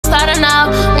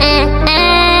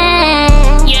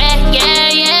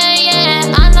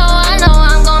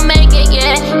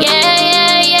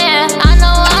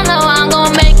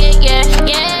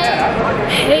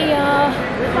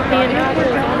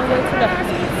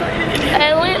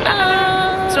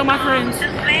show my friends.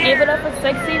 Give it up for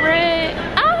Sexy Red.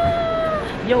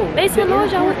 Ah! Yo, Base with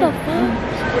Ny'Asia, what the fuck?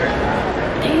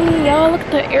 Dang, y'all, look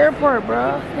at the airport,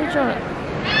 bro. They're trying to...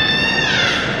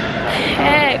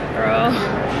 Heck, bro.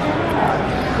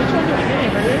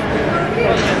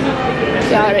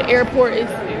 Yeah, the airport is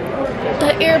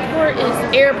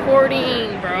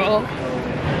airporting, bro.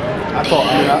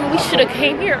 Damn, we should have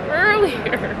came here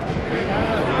earlier.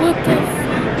 What the fuck?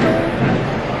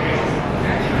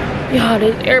 Yo,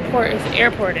 this airport is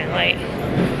airporting, like,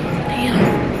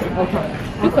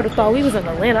 damn. You could have thought we was in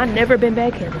the land. I've never been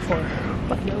back here before.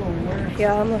 But,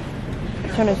 yeah, I'm gonna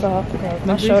turn this off because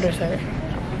my shoulders hurt.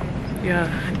 Yeah,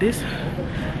 this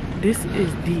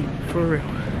is deep for real.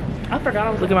 I forgot I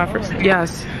was. Look at my first.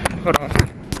 Yes. Hold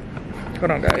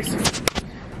on, guys.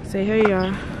 Say hey,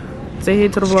 y'all. Say hey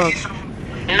to the vlog.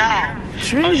 No.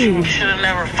 Trinity. Should have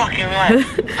never fucking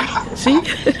left. See?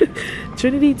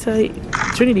 Trinity tight.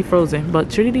 Trinity frozen, but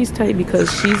Trinity's tight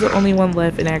because she's the only one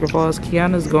left in Niagara Falls.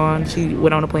 Kiana's gone. She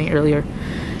went on a plane earlier.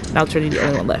 Now Trinity's the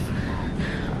only one left.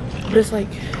 But it's like,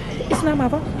 it's not my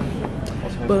fault.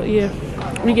 But yeah,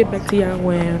 we get back to y'all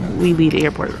when we leave the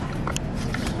airport.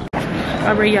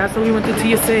 Alright, y'all, so we went to TSA.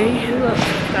 We look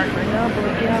dark right now,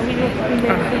 but yeah, we made it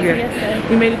through TSA.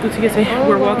 We made it through TSA. Oh,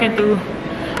 we're walking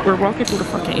through the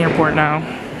fucking airport now.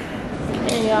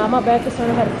 And yeah, my bad is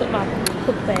starting to have to flip my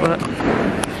foot bag. But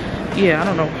yeah, I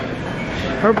don't know.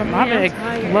 My bag,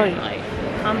 like,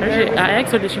 I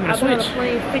asked her did she want to switch. I've been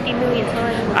on a plane 50 million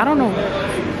times.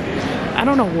 I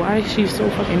don't know why she's so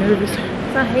fucking nervous.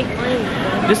 I hate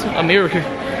planes. This is America.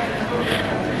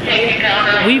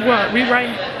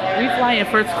 We fly in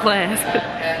first class.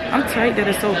 I'm tight that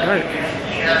it's so dark.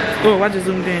 Oh, I just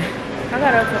zoomed in. I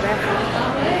gotta go to the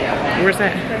bathroom. Where's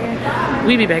that?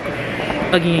 We be back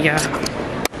again, y'all.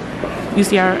 You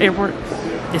see our airport?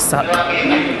 It sucked.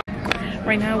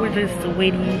 Right now we're just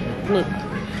waiting. Look,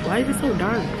 why is it so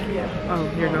dark? Oh,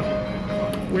 here we go.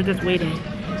 We're just waiting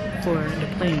for the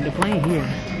plane. The plane here.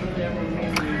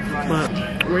 But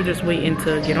we're just waiting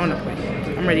to get on the plane.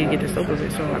 I'm ready to get this over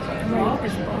with, so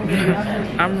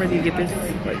I'm ready to get this,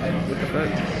 like, what the fuck?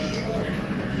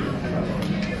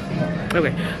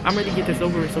 Okay, I'm ready to get this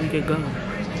over with so we can go.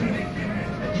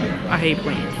 I hate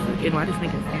planes. You know, I just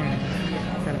think it's fun.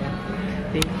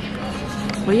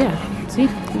 But yeah, see,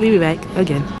 we'll be back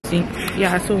again. See,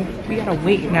 yeah, so we gotta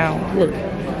wait now. Look,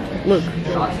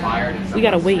 we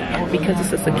gotta wait because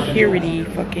it's a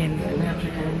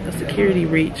security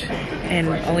reach in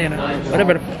Atlanta,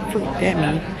 whatever the fuck that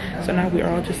means. So now we're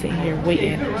all just sitting here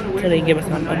waiting till they give us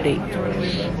an update.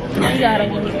 We gotta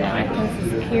wait now because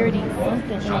security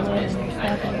something.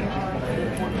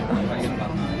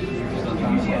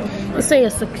 Let's say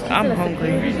I'm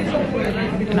hungry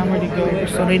and I'm ready to go,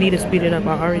 so they need to speed it up.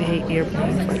 I already hate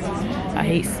airplanes. Like, I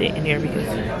hate sitting there because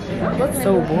it's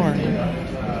so boring.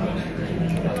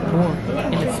 It's boring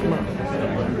and it's slow.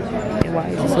 And why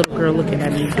is this little girl looking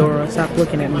at me? Dora, stop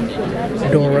looking at me.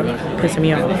 Dora, pissing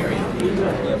me off.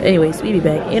 Anyways, we be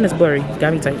back and it's blurry.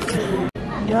 Got me tight.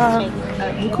 Yeah,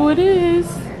 look who it is.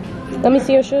 Let me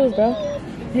see your shoes, bro.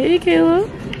 Hey, Kayla.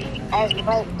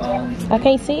 I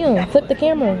can't see them. Flip the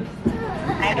camera.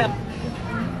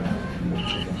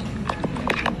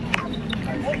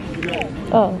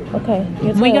 Oh, okay.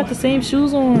 We got the same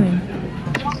shoes on.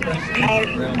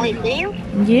 Wait, do you?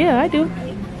 Yeah, I do.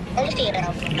 Let me see it.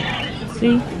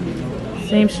 See?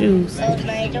 Same shoes.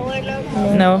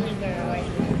 No.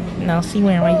 No, she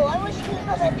wearing right. Oh, I wish you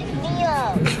could pick me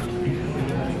up.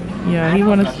 Yeah, he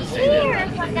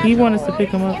want us to pick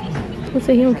him up. Let's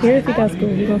say he don't care if he got school.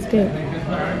 He gonna skip.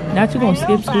 Not you gonna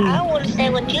skip school. I want to stay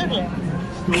with Junior.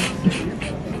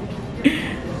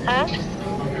 Huh?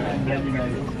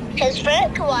 His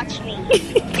friend can watch me.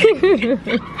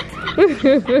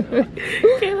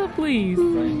 Caleb, please.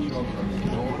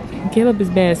 Caleb is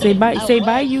bad. Say bye. Say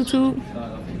bye, YouTube.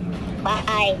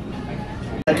 Bye.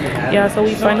 Yeah, so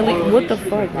we finally. What the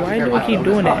fuck? Why do we keep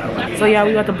doing that? So yeah,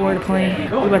 we about to board the plane.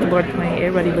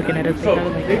 Everybody looking at us. They gotta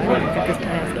like, look at this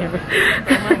ass camera.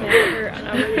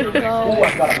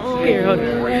 Here, hold on.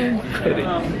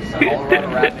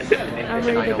 I'm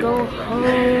ready to go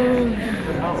home.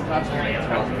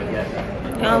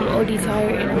 I'm OD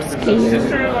tired and I'm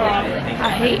scared. I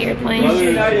hate airplanes.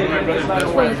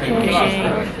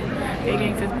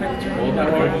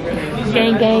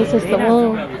 Gang since the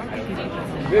womb.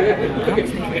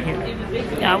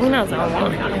 Yeah, we not zoomed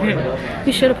in.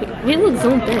 We should have. We look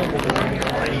zoomed in.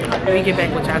 We get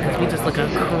back with y'all because we just look a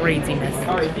crazy mess.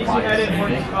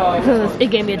 Because it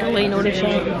gave me a delay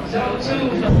notification.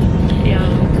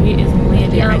 Yeah, we is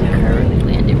landed Yeah, right I'm now. currently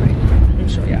landed right now. Let me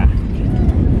show y'all.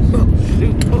 Oh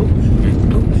shoot! Oh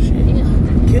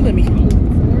shit!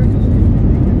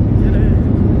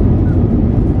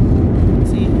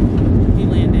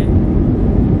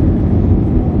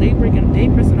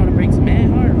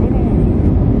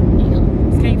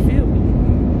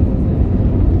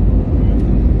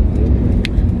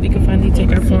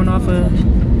 off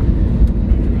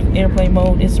of airplane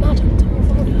mode. It's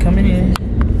coming in.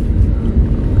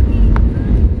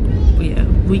 But yeah,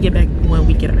 we get back when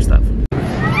we get our stuff.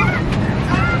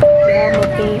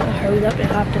 I hurried up and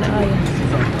hopped in the aisle.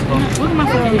 Look at my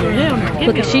phone. Hell no.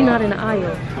 Look, if she not in the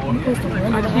aisle.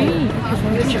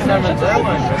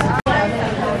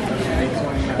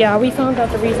 Yeah, we found out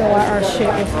the reason why our shit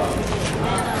was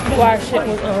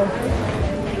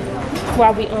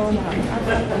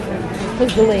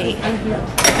was delayed.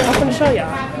 I'm gonna show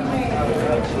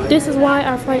y'all. This is why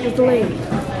our flight was delayed.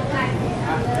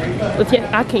 If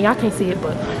y'all can't see it,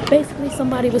 but basically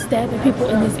somebody was stabbing people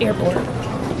in this airport.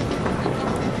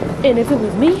 And if it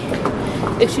was me,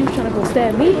 if she was trying to go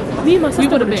stab me and my sister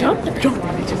would have jumped.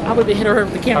 I would have hit her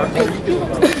with the camera.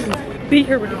 Beat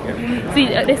her with the camera. See,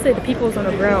 they said the people was on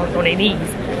the ground on their knees.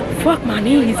 Fuck my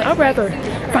knees. I'd rather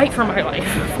fight for my life.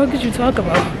 What could you talk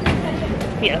about?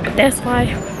 Yeah, but that's why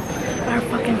our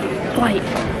fucking flight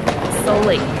is so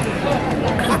late.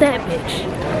 Cause that bitch.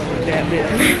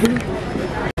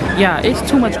 Yeah, it's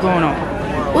too much going on.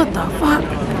 What the fuck?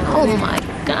 Oh my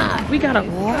god. We gotta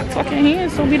lock fucking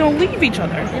hands so we don't leave each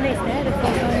other. And they stabbing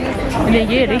folks. And then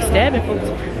yeah, they stabbing folks.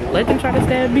 Let them try to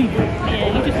stab me.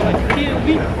 Yeah, you just like to kill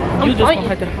me. You just gonna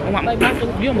have to.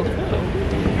 You almost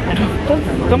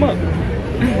fell. Come up.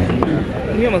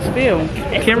 You almost fell.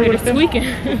 Camera was tweaking.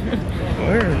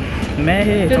 Mad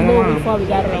head. Just move before we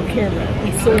got it on camera.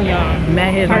 We suing y'all.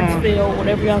 Mad head on. Hartsfield,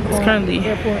 whatever y'all call it. It's currently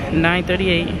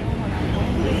 9:38.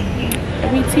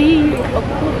 We tea.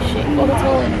 Oh shit.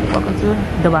 Welcome to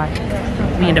Dubai.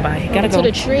 We in Dubai. Gotta go. To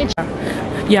the trench.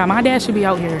 Yeah, my dad should be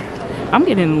out here. I'm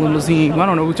getting in a limousine. I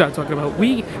don't know what y'all talking about.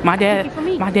 My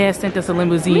dad sent us a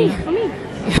limousine.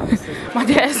 My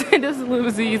dad sent us a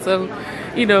limousine, so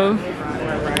you know,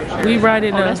 we ride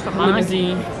in a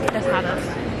limousine. That's how that's.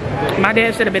 My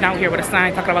dad should have been out here with a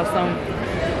sign talking about something.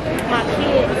 My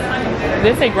kids.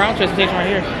 They say ground transportation right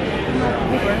here.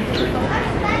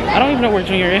 I don't even know where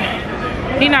Junior is.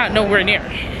 He not nowhere near.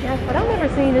 Yeah, but I've never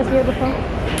seen this here before.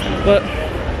 But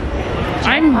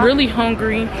I'm really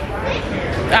hungry.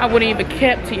 I wouldn't even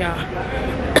kept to y'all.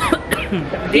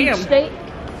 Damn. State.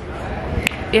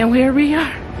 And where we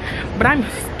are. But I'm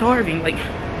starving, like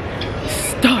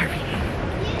starving.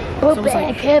 Oh, So back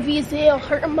like, heavy as hell,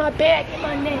 hurting my back and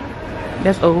my neck.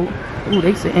 that's old. Ooh,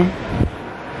 they sitting.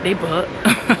 They butt.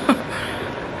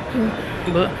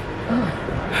 But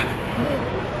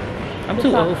I'm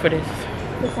too old for this.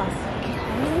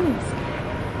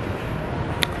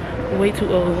 Way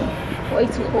too old. Way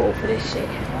too old for this shit.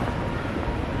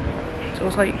 So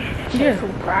it's like, yeah. So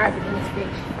private in this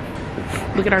bitch.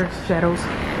 Look at our shadows.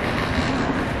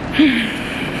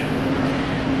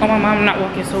 Oh, my mom not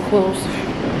walking so close.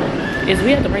 Is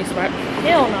we at the right spot?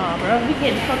 Hell no, bro. We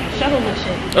getting fucking shuttles and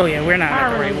shit. Oh yeah, we're not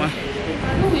at the right one.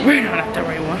 We're not at the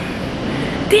right one.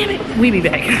 Damn it. We be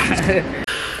back.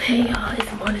 Hey y'all,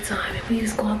 it's morning time and we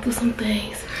just going through some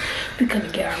things. We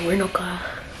couldn't get our rental car,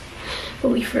 but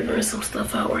we figuring some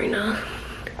stuff out right now.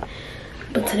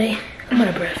 But today, I'm out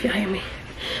of breath, y'all hear me?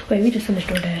 Wait, we just finished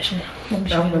door dashing. Let me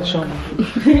show you.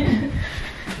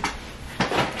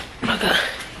 I got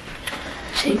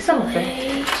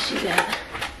Chick-fil-A, she got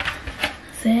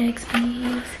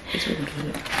Zaxby's. It's really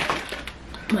good.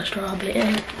 My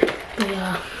strawberry. But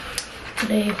y'all,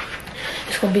 today,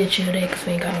 it's gonna be a chill day because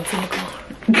we ain't got no vehicle.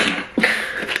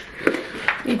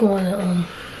 We going to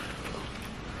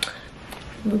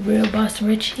Real Boss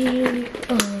Richie,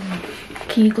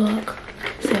 Key Glock,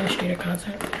 Sarah Streeter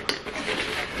concert.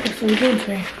 That's what we're doing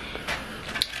today.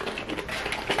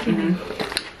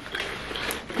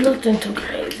 Nothing too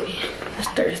crazy. It's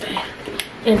Thursday.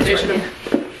 And it's Friday.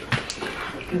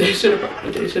 They should have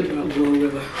brought Blue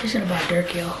River. They should have brought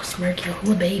Dirk-Yo, Smirk-Yo,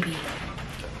 little baby.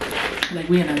 Like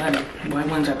we in Atlanta. Why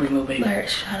wouldn't I bring little baby? Like,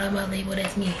 shout out my label,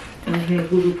 that's me.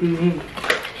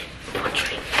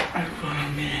 Portrait.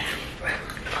 Oh man.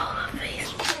 All my face.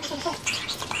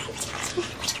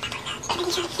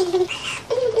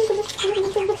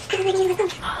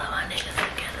 All of my niggas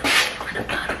together. We're the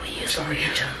bottom we used to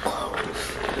each other clothes.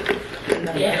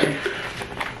 Yeah.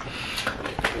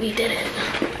 We did it.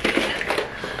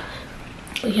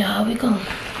 But y'all, we gonna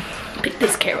pick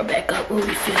this camera back up when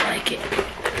we feel like it.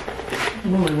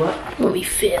 When we what? When we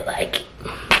feel like it.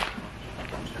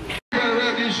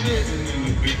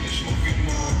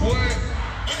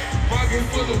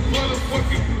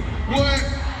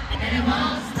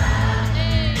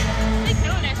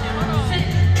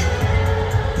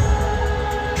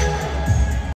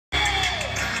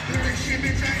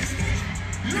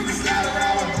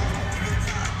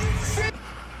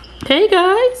 Hey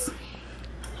guys.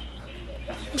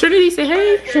 Trinity say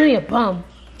hey. Trinity a bum.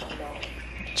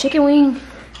 chicken wing.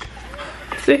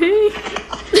 Say hey.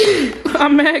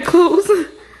 I'm mad close.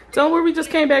 Tell them where we just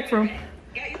came back from.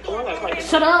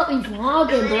 Shut up and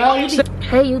vlogging, bro.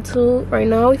 Hey YouTube, right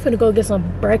now we finna go get some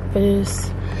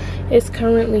breakfast. It's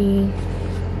currently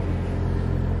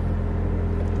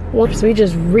whoops, we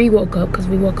just woke up because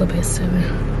we woke up at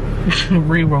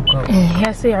 7. Woke up.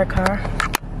 Yeah, see our car.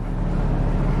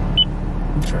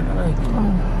 I'm trying to like.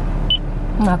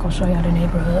 I'm not gonna show y'all the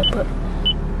neighborhood, but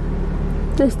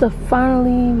this we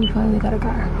finally got a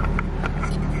car.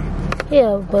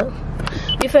 Yeah, but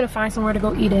we finna find somewhere to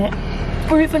go eat at.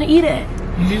 Where we finna eat at?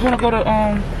 Do you wanna go to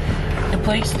the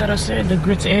place that I said, the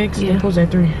grits and eggs? Yeah. It goes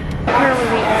at 3. Apparently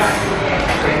we are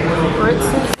grits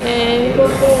and eggs.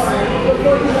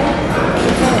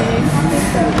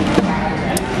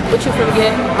 What you finna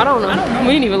get? I don't know.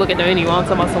 We didn't even look at the menu. I'm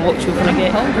talking about some what you finna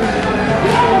get.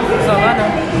 So I know.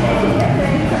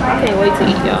 I can't wait to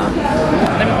eat, y'all.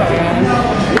 Let me call you.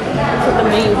 That's what the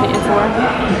menu hitting for.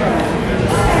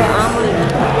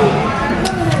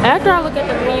 After I look at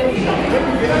the menu,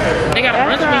 They got a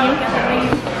brunch menu.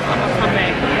 I'm gonna come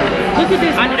back. Look at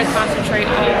this. I need to concentrate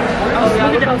on. Oh,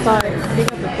 y'all look outside. They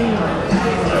got the thing.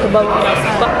 The bubble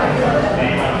outside.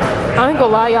 I ain't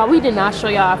gonna lie, y'all. We did not show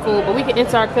y'all our food, but we can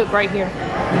enter our clip right here.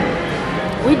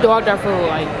 We dogged our food,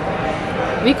 like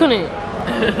we couldn't.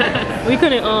 We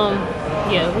couldn't.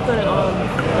 Yeah, we couldn't.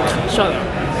 Show them.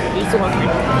 We still hungry.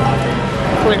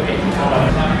 Clearly.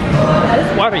 This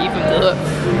water even good.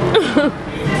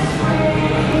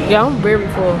 Yeah, I'm very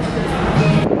full.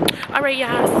 All right,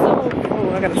 y'all. So,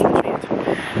 I gotta switch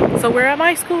hands. So we're at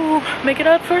my school. Make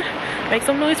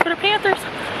some noise for the Panthers.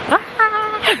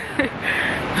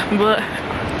 But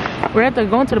we're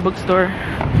going to the bookstore.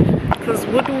 Cause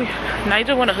what do we?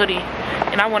 Ny'Asia want a hoodie,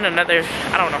 and I want another.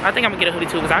 I don't know. I think I'm gonna get a hoodie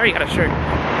too, cause I already got a shirt.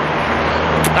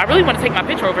 I really want to take my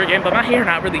picture over again, but my hair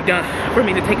not really done for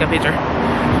me to take a picture.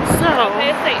 So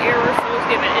They say error, so it's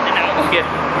giving in and out. yeah.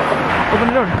 Open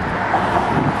the door.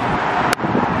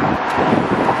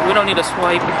 We don't need to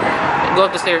swipe. Go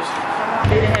up the stairs.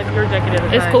 They didn't have your jacket at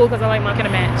the It's time. cool because I like mine could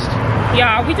have matched.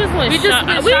 Yeah, we just went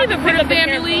shopping. We didn't even pick up the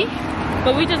family,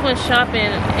 but we just went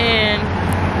shopping and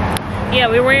yeah,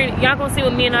 we're wearing. Y'all gonna see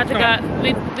what me and Ny'Asia got.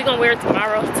 We gonna wear it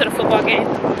tomorrow to the football game.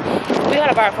 We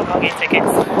gotta buy our football game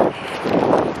tickets.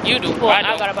 You do. Well, I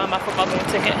gotta buy my football game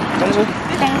ticket.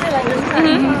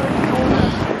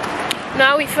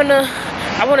 Now we finna.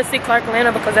 I want to see Clark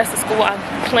Atlanta because that's the school I'm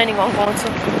planning on going to.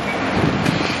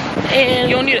 And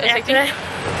You don't need a after that,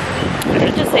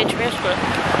 it just say transfer.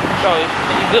 Oh,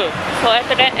 you good. So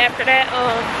after that,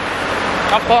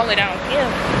 I'm falling down. yeah,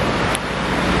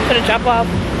 gonna drop off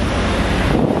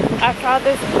our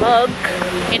father's mug.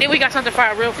 And then we got something for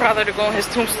our real father to go on his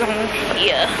tombstone.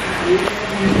 Yeah.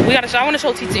 We gotta show. I want to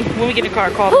show TT when we get in the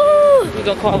car. Call her. Woo! We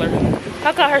gonna call her.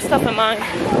 I got her stuff in mine.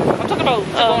 I'm talking about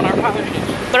to go on our father.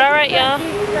 But all right, y'all.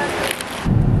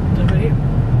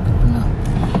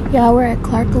 Yeah, we're at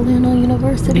Clark Atlanta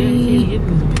University. I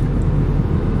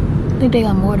think they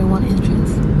got more than one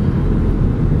entrance.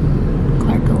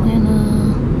 Clark Atlanta.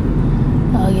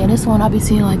 Oh yeah, this one I be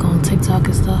seeing like on TikTok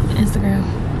and stuff, Instagram.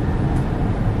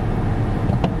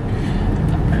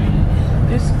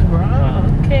 This is raw.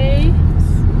 Okay.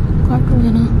 Clark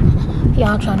Atlanta.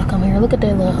 Y'all trying to come here. Look at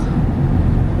that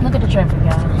look at the traffic,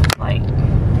 y'all. Like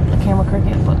the camera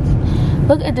crooked, but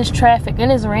look at this traffic.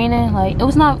 And it's raining. Like it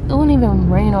wouldn't even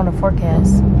rain on the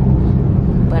forecast.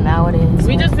 But now it is.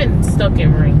 We just been stuck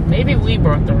in rain. Maybe we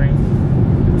brought the rain.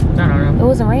 I don't know. It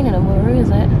wasn't raining no more. Where is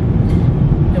that?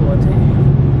 It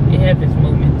wasn't. It had its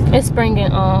moments. It's spring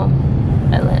in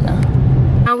Atlanta.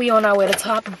 Now we on our way to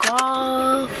Top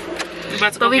Golf.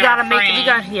 But we gotta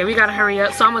we gotta hurry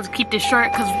up. So I'm gonna keep this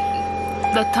short because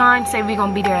the time say we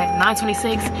gonna be there at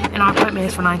 9:26 and our appointment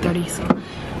is for 9:30. So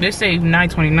They say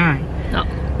 9:29. no,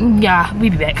 yeah, we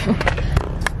be back.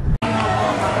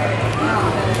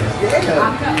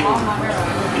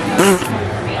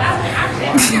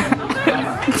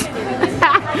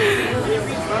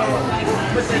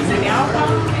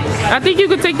 I think you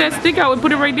could take that stick out and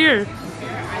put it right there.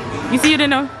 You see it in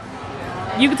there?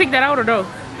 You can take that out or no?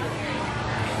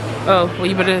 Oh, well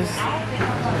you better.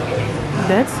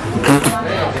 That's.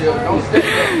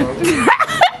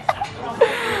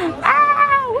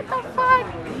 Ah, what the fuck?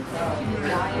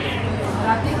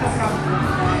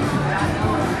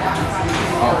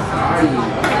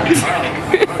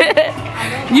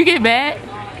 You get mad?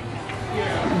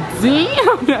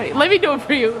 Damn. Let me do it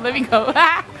for you. Let me go.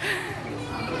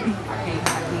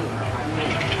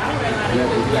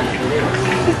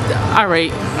 All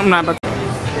right, I'm not about to.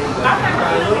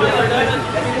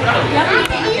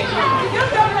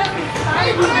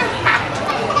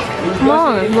 Come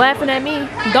on, laughing at me.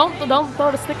 Don't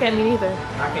throw the stick at me either.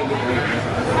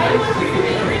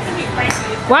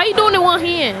 Why are you doing it in one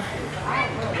hand?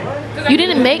 You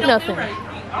didn't make nothing.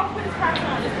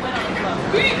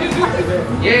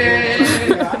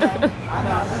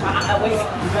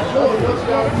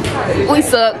 We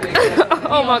suck.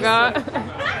 Oh my god.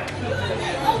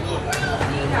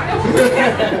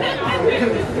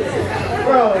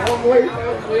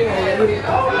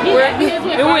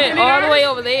 It went all the way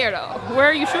over there though. Where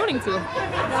are you shooting to?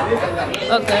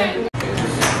 Okay.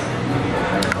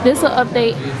 This is an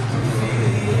update.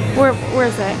 Where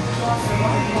is that?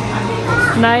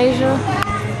 Ny'Asia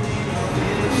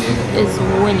is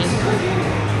winning.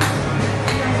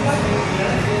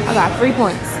 I got 3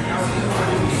 points.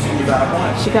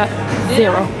 She got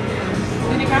 0.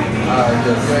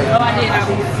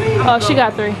 Oh, she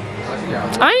got 3. I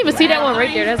didn't even see that one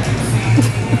right there. That's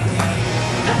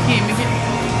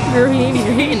girl, he ain't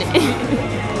even hitting it.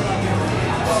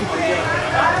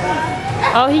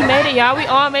 Oh, he made it, y'all. We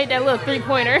all made that little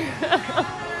 3-pointer.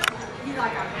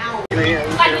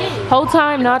 Whole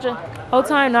time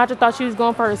Ny'Asia thought she was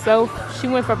going for herself. She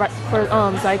went for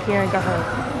Zykeer and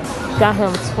got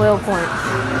him 12 points.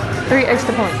 3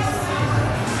 extra points.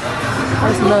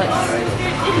 That's nuts.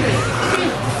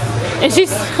 And she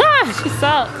sucks.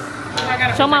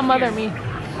 Show my mother me.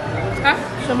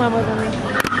 Show my mother me.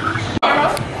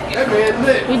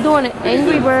 We doing an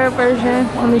Angry Bird version.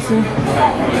 Let me see.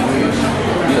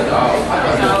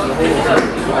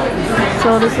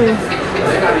 So this is.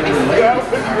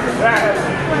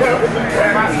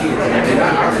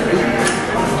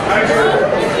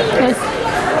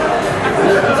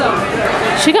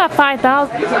 She got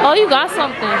 5,000. Oh, you got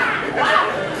something.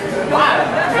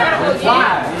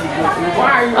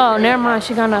 Oh, never mind.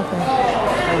 She got nothing.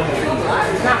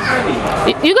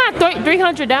 You got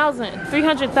 300,000.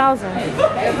 300,000.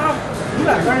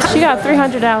 She got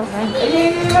 300,000.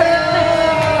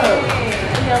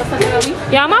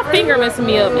 Yeah, my finger messing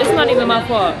me up. It's not even my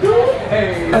fault.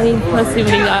 Let's see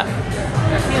what he got.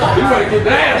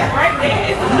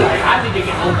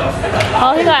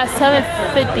 Oh, he got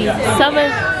 750.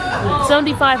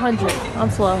 7,500. I'm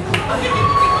slow.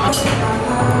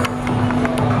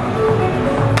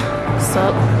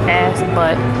 Suck ass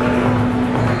butt.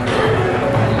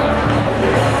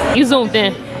 You zoomed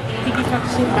in.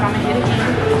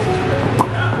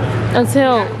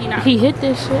 Until he hit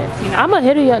this shit. I'm a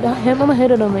hitter, y'all. I'm a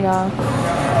hitter them, y'all.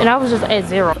 And I was just at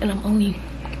 0. And I'm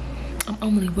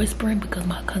only whispering because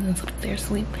my cousin's upstairs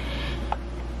asleep.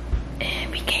 And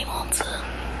we came on to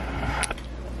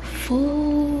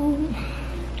food.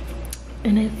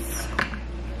 And it's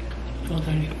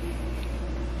 12:30.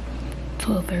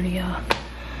 12:30, y'all.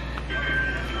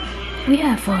 We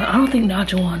had fun. I don't think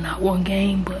Ny'Asia won not one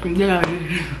game, but yeah.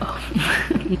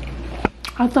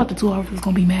 I thought the 2 hours was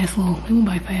gonna be mad slow. It went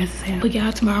by fast as hell. But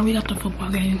yeah, tomorrow we got the football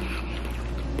game.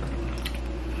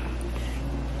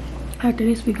 After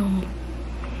this, we gonna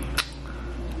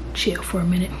chill for a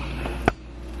minute.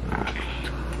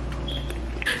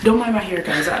 Don't mind my hair,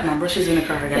 guys. My brush is in the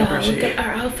car. I gotta brush it.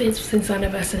 Our outfits since I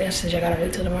never said that since I gotta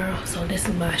wait till tomorrow. So this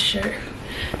is my shirt.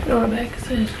 And on the back it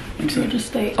says Georgia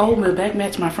State. Oh, the back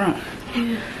match my front.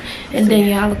 Yeah. And then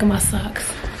y'all look at my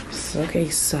socks. Okay,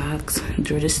 socks.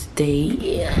 Georgia State.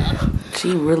 Yeah.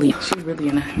 She really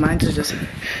in a, mine's just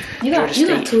you got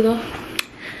 2 though.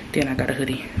 Then I got a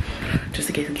hoodie. Just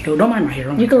in case it go. Don't mind my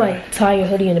hair. You can like tie your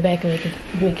hoodie in the back and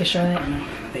make it shine. I know,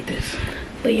 like this.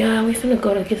 But yeah, we finna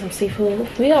go to get some seafood.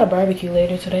 We got a barbecue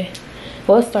later today.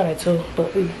 Well, it started at 2,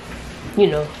 but we, you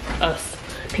know, us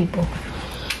people,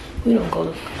 we don't go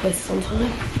to places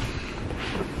sometime.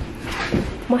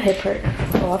 My hip hurt.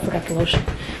 Oh, I forgot the lotion.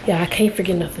 Yeah, I can't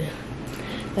forget nothing.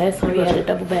 Last time we had a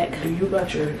double back. You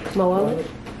got your my wallet?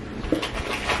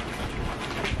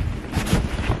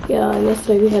 Yeah,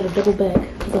 yesterday we had a double back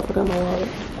because I forgot my wallet.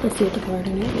 Let's see what the card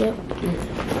in it. Yep.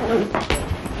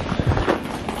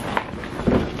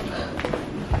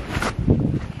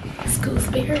 School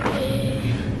spirit.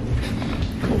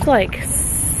 It's like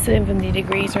 70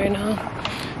 degrees right now.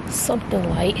 Something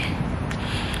light.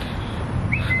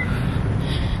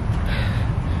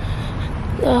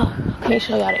 Oh, I can't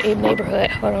show y'all the Abe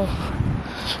neighborhood. Hold on.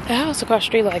 The house across the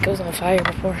street like it was on fire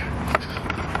before.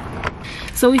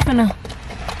 So we finna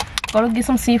go to get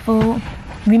some seafood.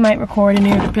 We might record in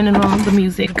there depending on the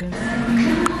music.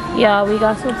 Yeah, we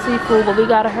got some seafood, but we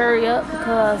gotta hurry up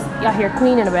because y'all hear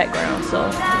Queen in the background, so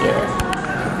yeah.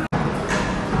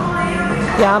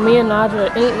 Yeah, me and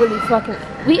Ny'Asia ain't really fucking,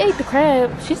 we ate the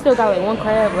crab. She still got like 1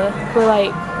 crab left, but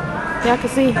like, y'all can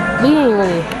see, we ain't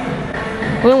really,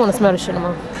 we don't want to smell the shit no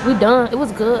more. We done, it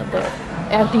was good, but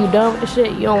after you done with the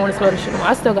shit, you don't want to smell the shit.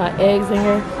 I still got eggs in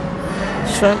here,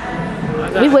 shrimp.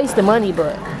 We wasted money,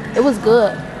 but it was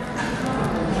good.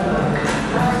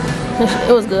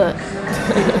 It was good.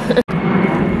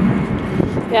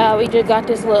 Yeah, we just got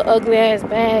this little ugly ass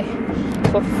bag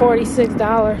for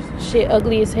 $46. Shit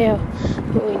ugly as hell,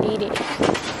 but we need it.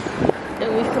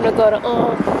 And we finna go to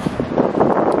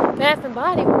Bath and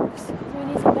Body Works. We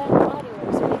need some Bath and Body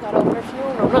Works. We ain't got no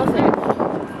perfume or nothing.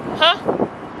 Huh?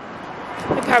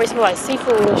 It probably smell like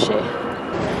seafood and shit.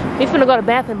 We finna go to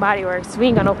Bath and Body Works. We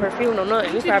ain't got no perfume or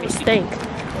nothing. We probably stink.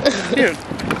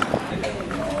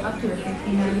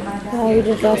 Oh, we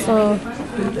just got some.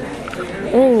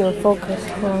 I didn't even focus.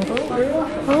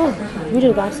 Oh, we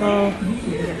just got some.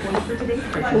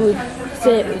 We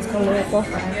said we was coming here for.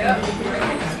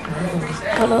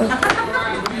 Hold on.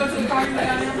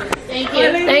 Thank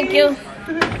you. Thank you.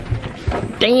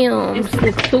 Damn, this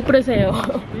is stupid as hell.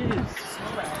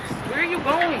 Where are you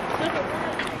going?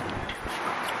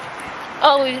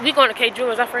 Oh, we going to K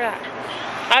Jewelers. I forgot.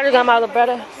 I just got my little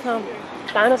brother some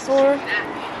dinosaur,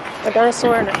 a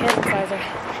dinosaur and a hand sanitizer.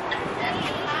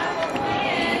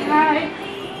 Hi.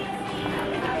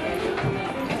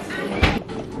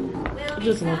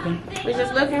 Just looking. We're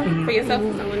just looking for yourself.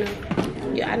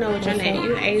 Yeah, I know what your name.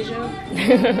 You Ny'Asia.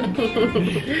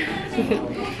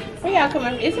 Where y'all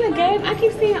coming? Is it a game? I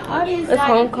keep seeing all these. It's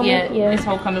homecoming. Yeah, it's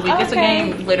homecoming week. Okay. It's a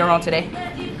game later on today.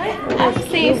 I've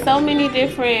seen so many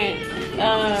different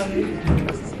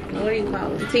what do you call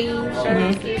them? Team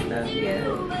shirts and stuff.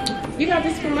 Yeah. You got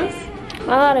this from us? I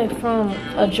got it from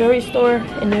a jewelry store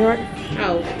in New York.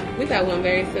 Oh, we got one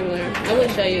very similar. I will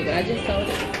show you, but I just sold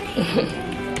it.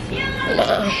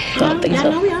 Nah, I don't think so. I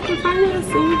know we offer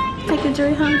financing. Take your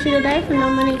jewelry home to you today for no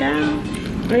money down.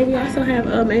 Maybe we also have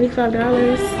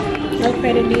 $85. No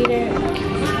credit needed.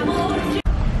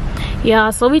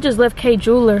 Yeah, so we just left K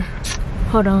Jeweler.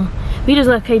 Hold on. We just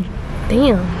left K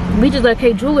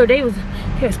Jeweler. There was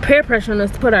peer pressure on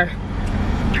us to put our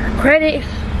credit.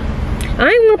 I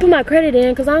ain't want to put my credit in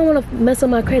because I don't want to mess up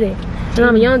my credit. And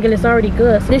I'm young and it's already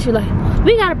good. So then she's like,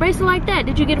 we got a bracelet like that.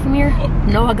 Did you get it from here?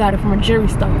 No, I got it from a jewelry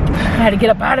store. I had to get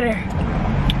up out of there.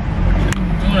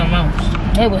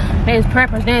 They was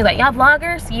preppers. They was like, y'all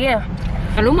vloggers? Yeah.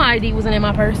 I knew my ID wasn't in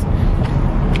my purse.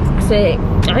 I said,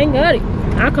 I ain't got it.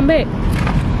 I'll come back.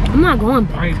 I'm not going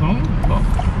back. Are you going?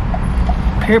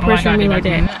 Peer pressure me like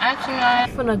that. Actually,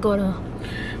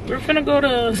 we're finna go to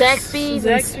Zaxby's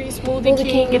Smoothie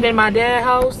King, and then my dad's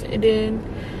house, and then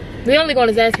we only going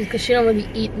to Zaxby's because she don't really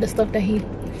eat the stuff that he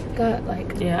got,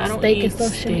 like I don't steak eat and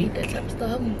stuff. steak. She don't eat that type of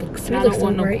stuff. I don't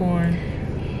want no corn.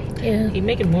 Yeah. He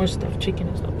making more stuff, chicken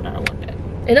and stuff, but I don't want that.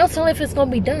 And don't tell if it's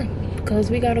gonna be done because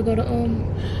we gotta go to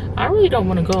I really don't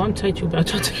want to go. I'm tight you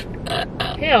about your ticket.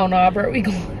 Hell no, bro. We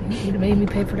going. You made me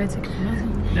pay for that ticket.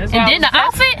 And then the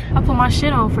outfit. I put my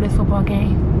shit on for this football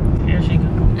game. Here she goes.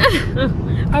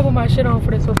 I put my shit on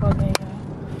for this football game.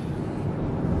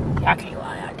 I can't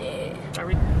lie, I did.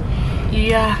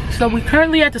 Yeah. So we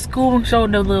currently at the school,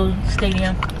 showing the little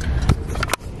stadium,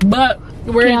 but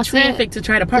we're in traffic to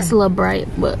try to park. It's a little bright,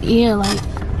 but yeah, like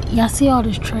y'all see all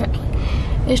this traffic.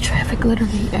 There's traffic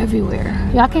literally everywhere.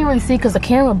 Y'all can't really see because the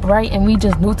camera bright and we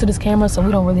just new to this camera, so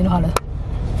we don't really know how to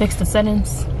fix the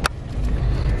settings.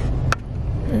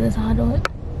 And that's how I do it.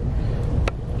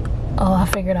 Oh, I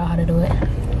figured out how to do it.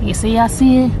 You see, I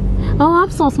see it. Oh, I'm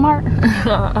so smart.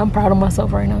 I'm proud of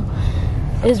myself right now.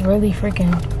 It's really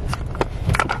freaking.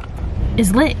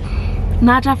 It's lit.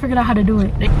 Ny'Asia, I figured out how to do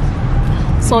it.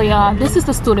 So y'all, this is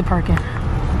the student parking.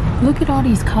 Look at all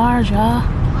these cars, y'all.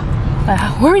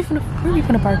 Where are we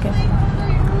finna park at?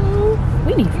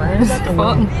 We need friends.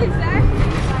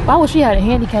 Why would she have a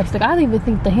handicap sticker? I don't even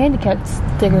think the handicap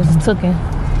stickers is taken.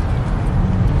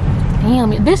 Damn,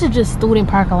 this is just student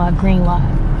parking lot, green lot.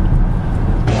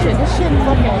 Shit, this shit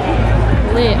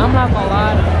fucking lit. I'm not gonna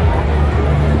lie.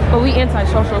 But we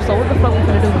anti-social, so what the fuck we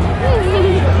finna do?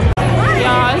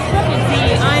 Y'all, it's fucking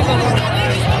deep. I ain't gonna lie.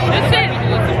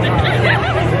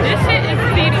 This shit is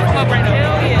city club right now.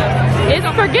 Hell yeah. It's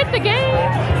forget the game.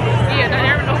 Yeah, the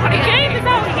game is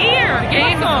out here.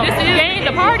 This is game,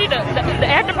 the party, the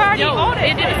after party.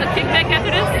 It is a kickback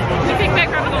after this. The kickback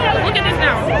after this. Look at this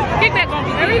now. Kickback gonna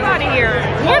be everybody here.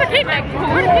 Where the kickback?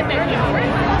 Where the kickback?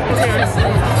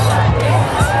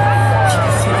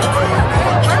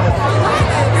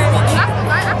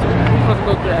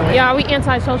 Yeah, we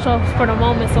anti-social for the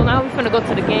moment, so now we're gonna go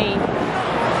to the game.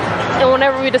 And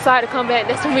whenever we decide to come back,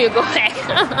 that's when we'll go back.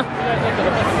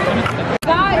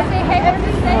 Guys, say hey,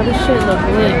 everybody. Oh, this shit look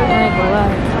lit. I ain't gonna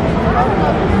lie.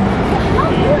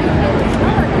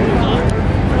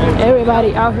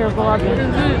 Everybody out here vlogging.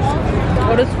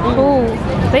 What this food.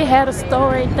 They had a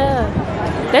store right there.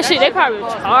 That shit, they probably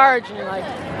charging like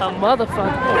a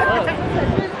motherfucker.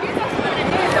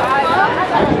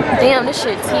 Damn, this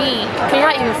shit tea. Can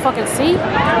y'all even fucking see?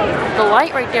 The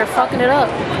light right there fucking it up.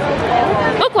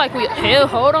 Look like we, hell,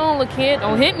 hold on, little kid.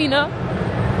 Don't hit me now.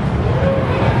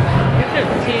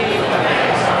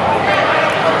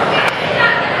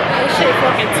 This shit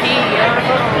fucking tea, y'all.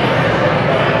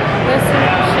 Let's see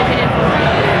this shit hitting for me.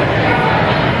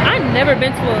 I've never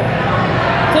been to a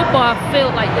football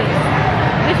field like this.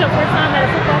 This your first time at a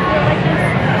football field like this?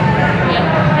 Yeah.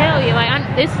 Hell yeah,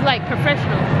 like this is like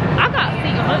professional. I got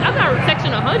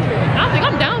section 100. I think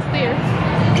I'm downstairs.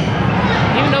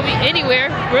 Even though we anywhere,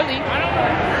 really.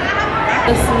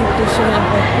 Let's see what this shit is.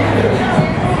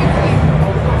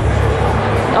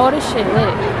 Oh, this shit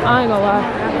lit. I ain't gonna lie.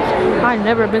 I ain't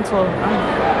never been to a.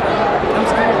 I'm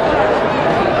scared.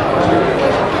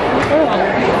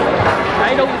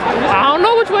 I don't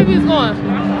know which way we was going.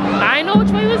 I ain't know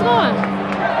which way we was going.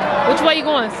 Which way you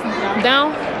going?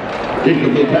 Down?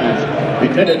 Incomplete pass.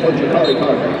 Intended for Jakari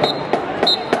Carter.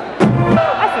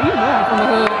 I said you moving from the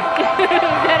hood.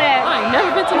 Dead ass. I ain't never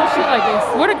been to no shit like this.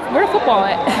 Where the football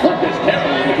at?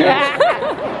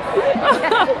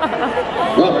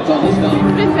 Roberts on the stop.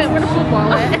 Where the football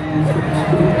at?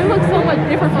 It looks so much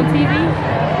different from TV.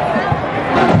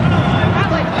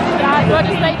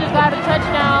 Georgia State just got a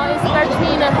touchdown. It's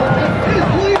 13-7.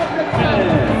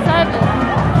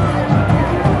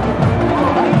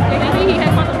 He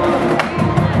had on the ball.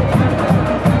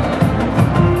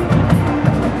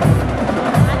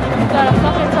 Got a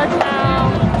fucking touchdown.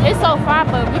 It's so far,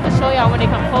 but we can show y'all when they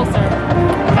come closer.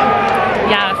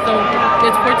 Yeah, so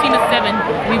it's 14-7.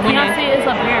 We win. Y'all see it's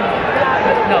up here.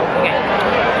 No, okay.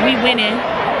 We winning.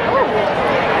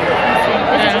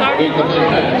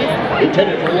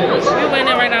 Intended for Lewis. We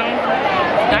winning right now.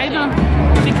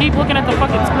 She keep looking at the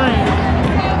fucking screen.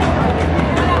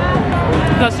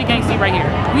 Because she can't see right here.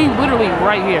 We literally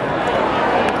right here.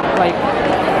 Like,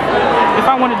 if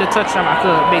I wanted to touch them, I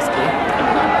could, basically.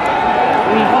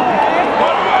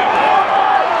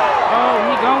 Oh,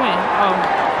 he going. Oh.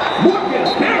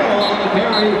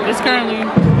 It's currently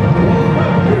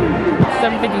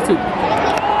 7:52.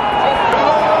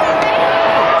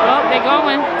 Well, they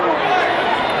going.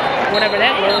 Whatever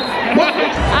that was.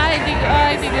 I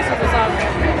think this is a song.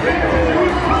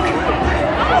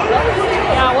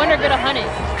 Yeah, I wonder get 100.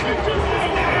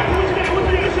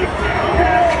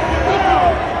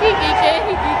 He beat it.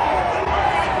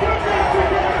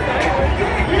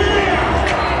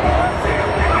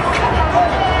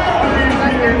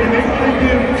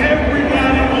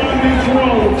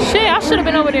 Shit, I should have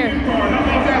been over there. He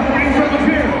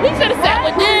should have sat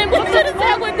with them. He should have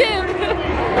sat with them.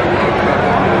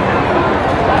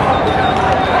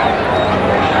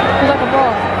 He's like a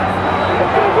ball.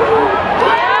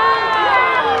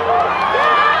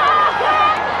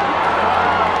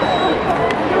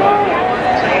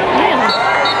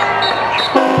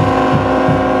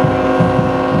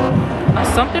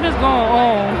 Something is going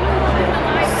on.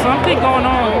 Something going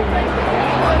on.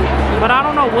 But I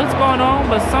don't know what's going on,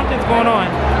 but something's going on.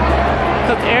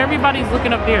 Because everybody's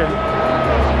looking up there. I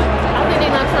think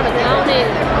they're not trying to count it.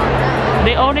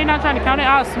 They're not trying to count it.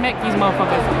 I'll smack these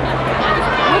motherfuckers.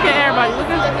 Look at everybody. Look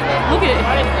at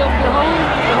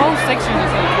the whole section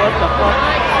is like, what the fuck?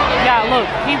 Yeah, look,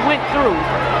 he went through.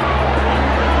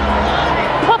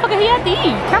 Motherfucker, he had to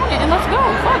eat. Count it and let's go.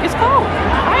 Fuck, it's cold.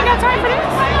 I ain't got time for this.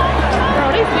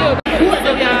 Bro, they still.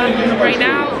 So y'all, right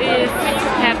now is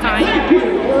halftime.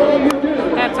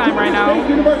 Halftime right now.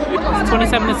 It's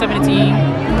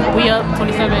 27-17. We up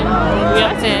 27. We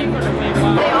up 10.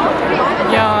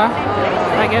 Y'all,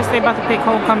 I guess they about to pick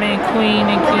homecoming queen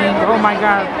and king. Oh my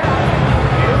god.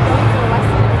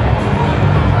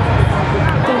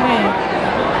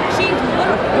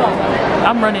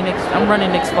 I'm running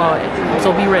next fall,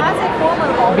 so be ready.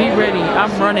 Be ready.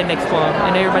 I'm running next fall,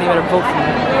 and everybody better vote for me.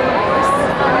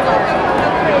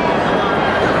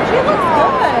 She looks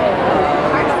good.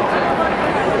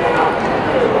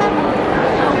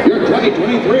 Your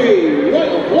 2023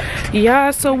 Royal.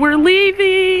 Yeah, so we're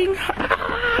leaving.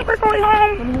 We're going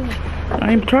home.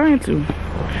 I'm trying to.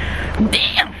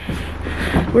 Damn.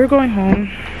 We're going home.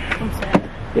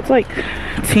 It's like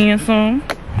 10 some,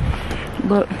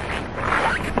 but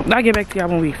I'll get back to y'all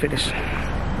when we finish.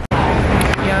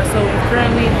 Yeah, so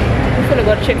currently We're gonna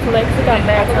go to Chick-fil-A because we got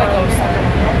bad times.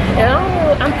 And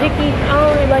I'm picky. I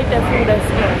don't really like that food that's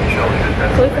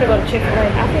so we're gonna go to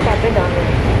Chick-fil-A. I think I've been down there.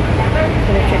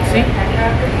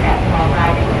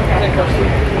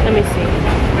 Let me see.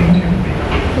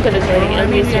 Look at this lady. Let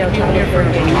me see.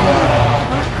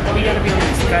 We gotta be on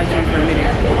this guy's for a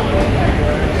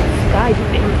minute.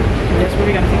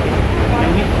 we gotta take it.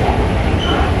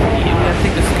 Yeah, we gotta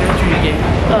take the SkyTrain again.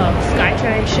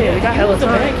 SkyTrain, shit, we got hella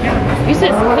time. You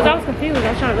said, because I was confused.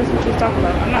 I was trying to listen to what you was talking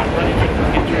about. I'm not running to the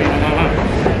fucking train.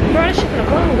 Bro, this shit finna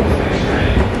close.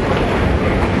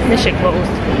 This shit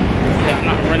closed. Yeah,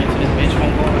 I'm not running to this bitch.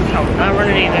 Won't go. I'm not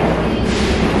running either.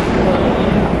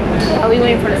 Are we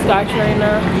waiting for the SkyTrain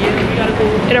now? Yeah, we gotta go.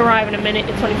 It'll arrive in a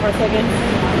minute, in 24 seconds.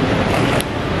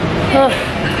 Well,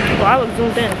 I was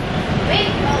zoomed in.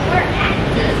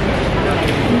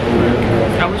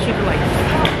 I wish you could like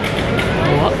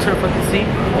go up to the fucking seat.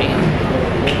 Damn.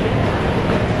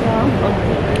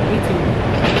 Me too.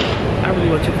 I really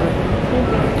want you to.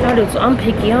 I do too. I'm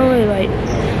picky. I don't really like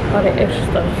all the extra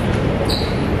stuff.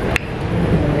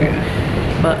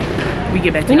 But we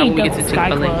get back to We that need when we get to Delta Sky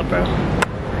Chick-fil-A. Club, bro.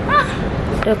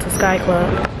 Delta Sky Club.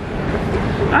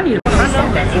 I need a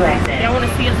Y'all want to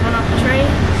see us run off the train?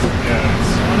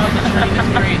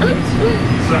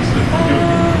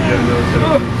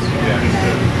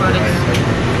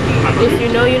 If you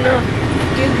know, you know.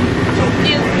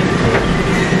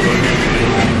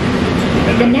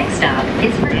 The next stop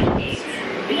is for East.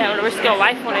 Be having the risk of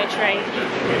life on that train.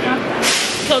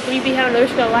 So can you be having the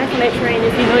risk of life on that train?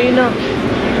 If you know, you know.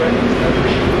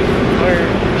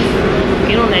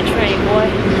 Get on that train, boy.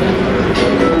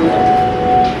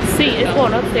 See, it's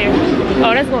going upstairs.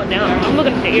 Oh, that's going down. I'm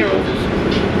looking at the arrows.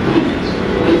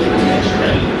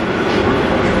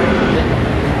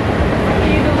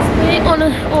 On a,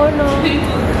 or no.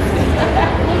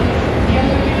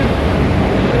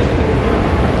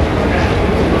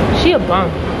 She a bum.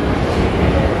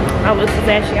 I was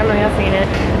actually, I know y'all seen it.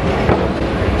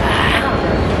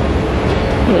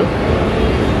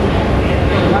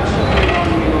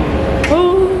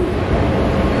 Ooh.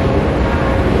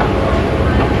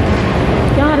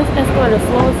 God, this escalator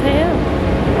slow as hell.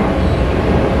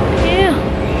 Yeah.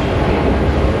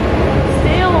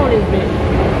 Still on this bitch.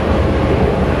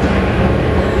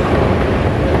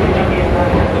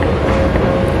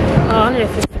 Oh, I need to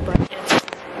fix the brightness.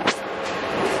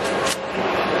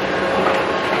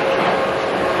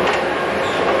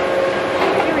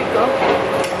 Here we go.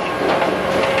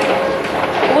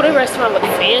 Oh, the restaurant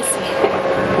looks fancy.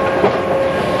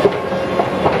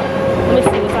 Let me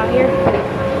see what's out here.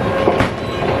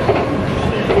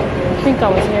 I think I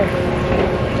was here.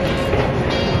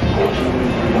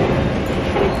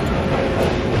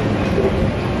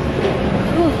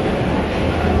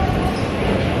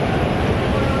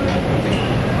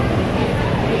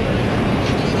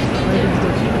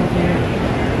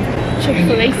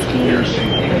 Chick-fil-A skis.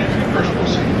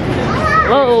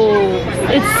 Whoa,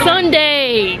 it's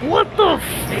Sunday. What the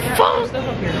fuck?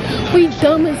 We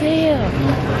dumb as hell.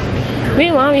 Me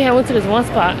and Mommy had went to this one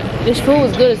spot. This food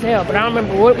was good as hell, but I don't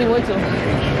remember what we went to.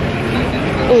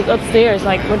 It was upstairs,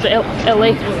 like with the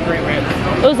LA.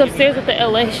 It was upstairs at the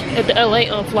LA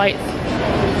flights.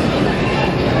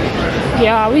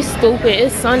 Yeah, we stupid.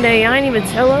 It's Sunday. Y'all ain't even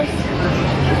tell us.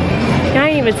 Y'all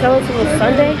ain't even tell us it was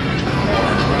Sunday.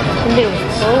 And then it was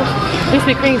cold.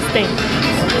 Krispy Kreme stinks.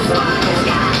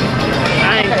 I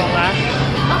ain't gonna lie.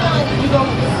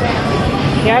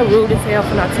 Yeah, I rude as hell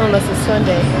for not telling us it's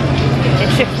Sunday.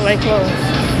 And Chick-fil-A closed.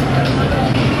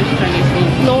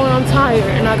 Knowing I'm tired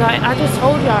and I just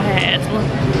told you I had asthma.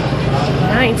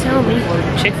 I ain't telling me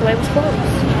Chick-fil-A was closed.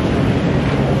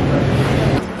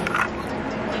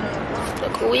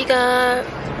 Look who we got.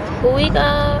 Who we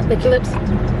got? Lick your lips.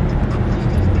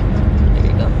 There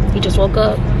you go. He just woke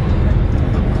up.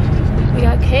 We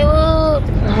got Caleb.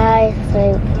 Hi,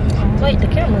 thank. Wait, the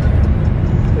camera.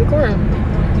 Recording.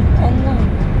 I know.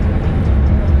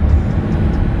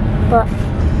 But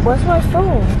what's my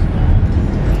phone?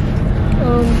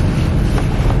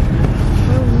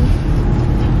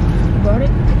 Brought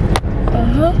it?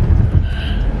 Uh-huh.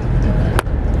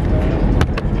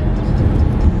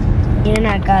 And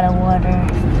I got a water.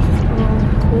 Oh,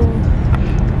 cool.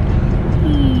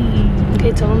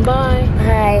 Okay, tell him bye.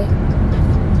 Hi.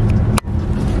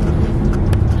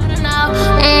 I don't know.